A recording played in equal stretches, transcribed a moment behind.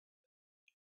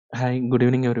Hi, good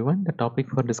evening everyone. The topic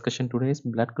for discussion today is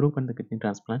blood group and the kidney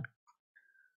transplant,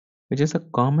 which is a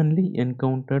commonly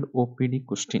encountered OPD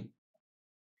question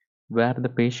where the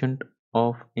patient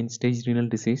of end-stage renal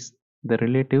disease, the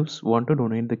relatives want to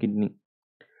donate the kidney.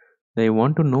 They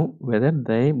want to know whether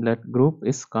their blood group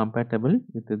is compatible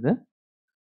with the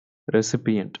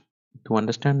recipient. To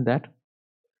understand that,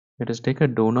 let us take a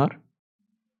donor.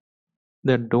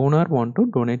 The donor want to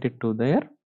donate it to their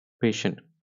patient.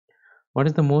 What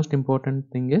is the most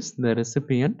important thing is the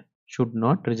recipient should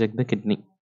not reject the kidney.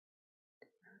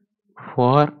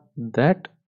 For that,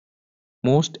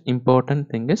 most important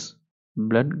thing is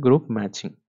blood group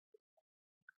matching.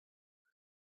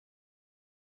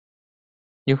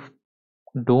 If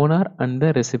donor and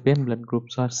the recipient blood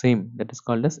groups are same, that is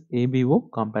called as ABO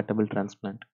compatible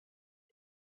transplant.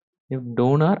 If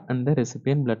donor and the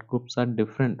recipient blood groups are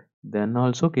different, then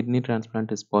also kidney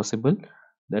transplant is possible.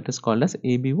 That is called as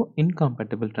ABO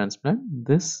incompatible transplant.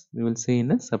 This we will see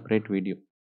in a separate video.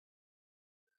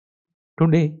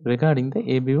 Today regarding the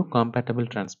ABO compatible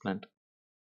transplant.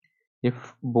 If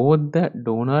both the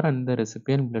donor and the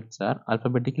recipient bloods are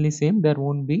alphabetically same, there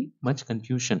won't be much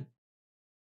confusion.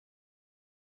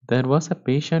 There was a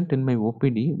patient in my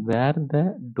OPD where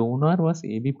the donor was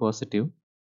AB positive,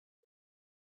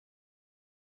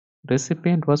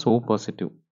 recipient was O positive.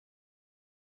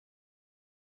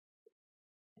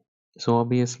 So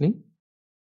obviously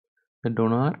the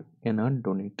donor cannot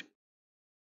donate.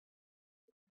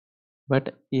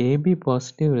 But AB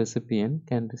positive recipient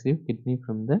can receive kidney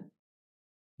from the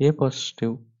A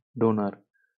positive donor.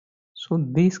 So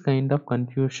this kind of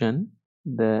confusion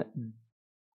the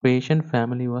patient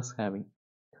family was having.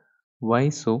 Why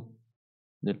so?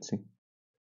 Let's see.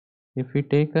 If we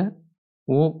take a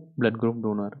O blood group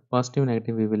donor, positive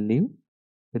negative we will leave.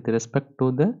 With respect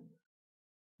to the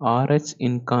RH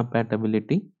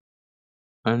incompatibility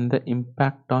and the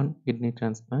impact on kidney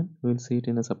transplant, we will see it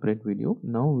in a separate video.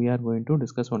 Now we are going to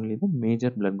discuss only the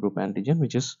major blood group antigen,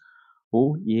 which is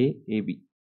OAAB.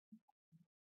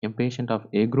 A patient of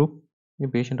A group, a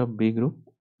patient of B group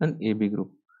and AB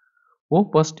group. O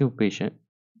positive patient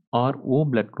or O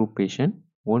blood group patient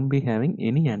won't be having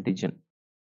any antigen.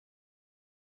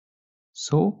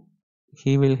 So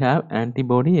he will have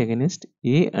antibody against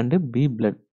A and B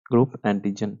blood group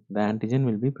antigen. The antigen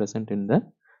will be present in the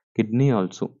kidney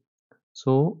also.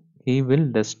 So he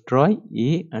will destroy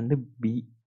A and B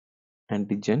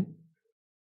antigen.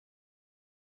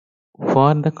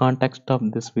 For the context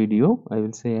of this video, I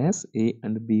will say as A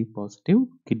and B positive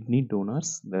kidney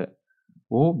donors, the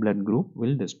O blood group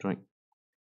will destroy.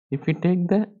 If we take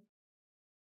the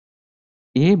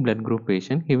A blood group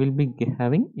patient, he will be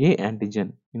having A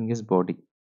antigen in his body.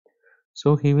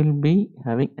 So he will be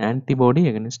having antibody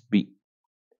against B.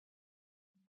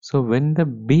 So when the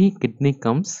B kidney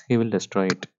comes, he will destroy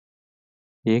it.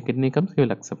 A kidney comes, he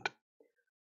will accept.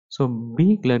 So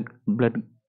B blood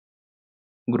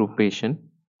group patient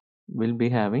will be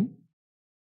having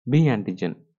B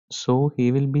antigen. So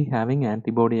he will be having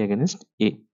antibody against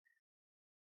A.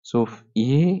 So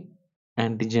A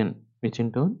antigen, which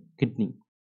in turn kidney,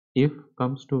 if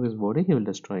comes to his body, he will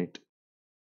destroy it.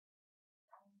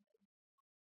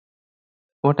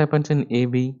 What happens in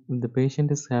AB? If the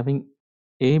patient is having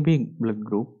AB blood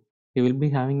group, he will be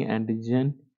having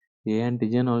antigen, A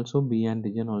antigen also, B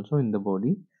antigen also in the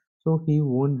body. So he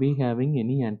won't be having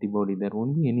any antibody. There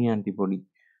won't be any antibody.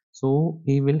 So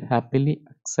he will happily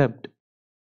accept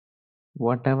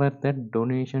whatever that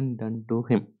donation done to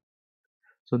him.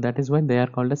 So that is why they are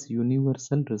called as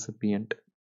universal recipient.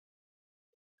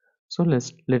 So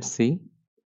let's see.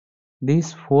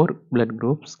 These four blood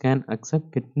groups can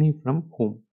accept kidney from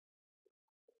whom?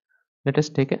 Let us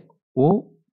take a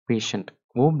O patient,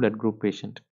 O blood group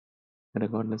patient,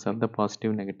 regardless of the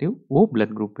positive negative, O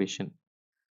blood group patient.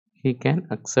 He can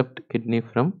accept kidney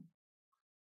from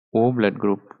O blood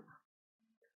group.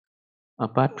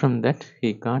 Apart from that,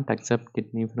 he can't accept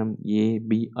kidney from A,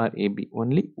 B or AB.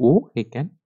 Only O he can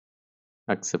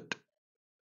accept.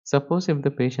 Suppose if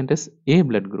the patient is A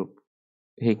blood group,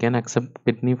 he can accept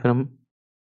kidney from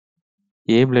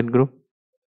A blood group.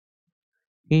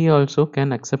 He also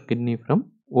can accept kidney from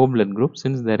O blood group.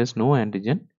 Since there is no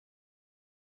antigen,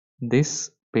 this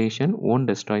patient won't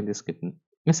destroy this kidney.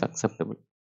 It's acceptable.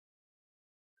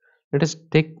 Let us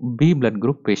take B blood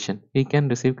group patient. He can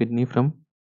receive kidney from,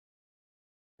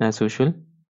 as usual,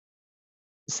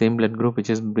 same blood group which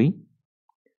is B,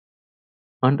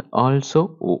 and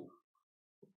also O,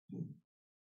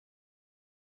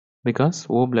 because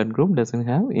O blood group doesn't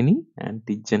have any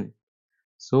antigen.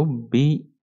 So B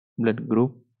blood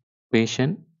group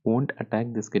patient won't attack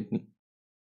this kidney.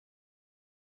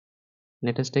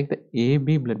 Let us take the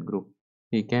AB blood group.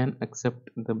 He can accept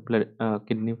the blood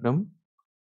kidney from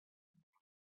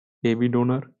AB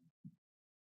donor.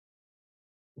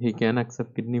 He can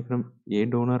accept kidney from A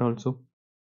donor also.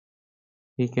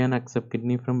 He can accept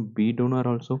kidney from B donor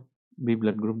also, B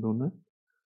blood group donor,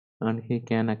 and he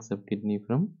can accept kidney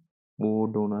from O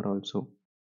donor also.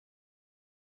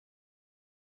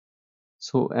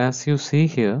 So as you see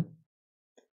here,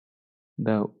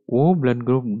 the O blood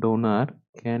group donor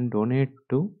can donate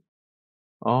to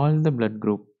all the blood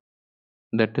group.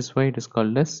 That is why it is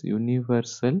called as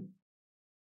universal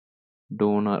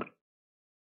donor.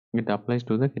 It applies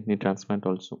to the kidney transplant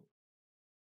also.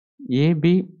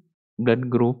 AB blood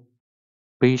group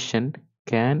patient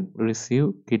can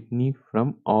receive kidney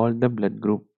from all the blood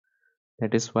group.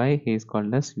 That is why he is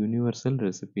called as universal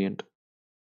recipient.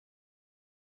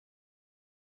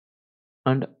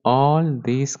 And all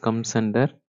these comes under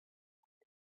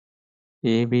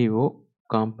ABO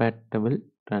compatible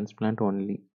transplant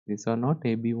only. These are not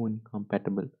ABO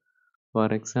incompatible.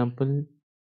 For example,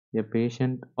 a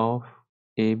patient of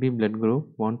AB blood group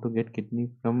want to get kidney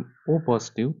from O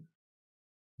positive,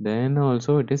 then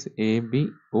also it is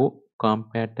ABO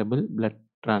compatible blood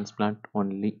transplant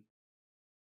only.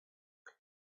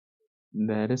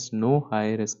 There is no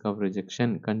high risk of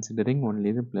rejection considering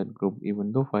only the blood group,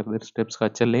 even though further steps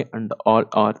HLA and all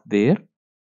are there.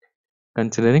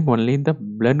 Considering only the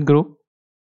blood group,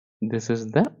 this is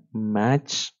the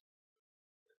match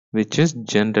which is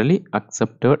generally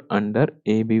accepted under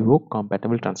ABO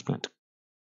compatible transplant.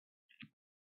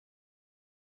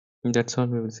 That's all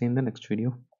we will see in the next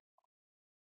video.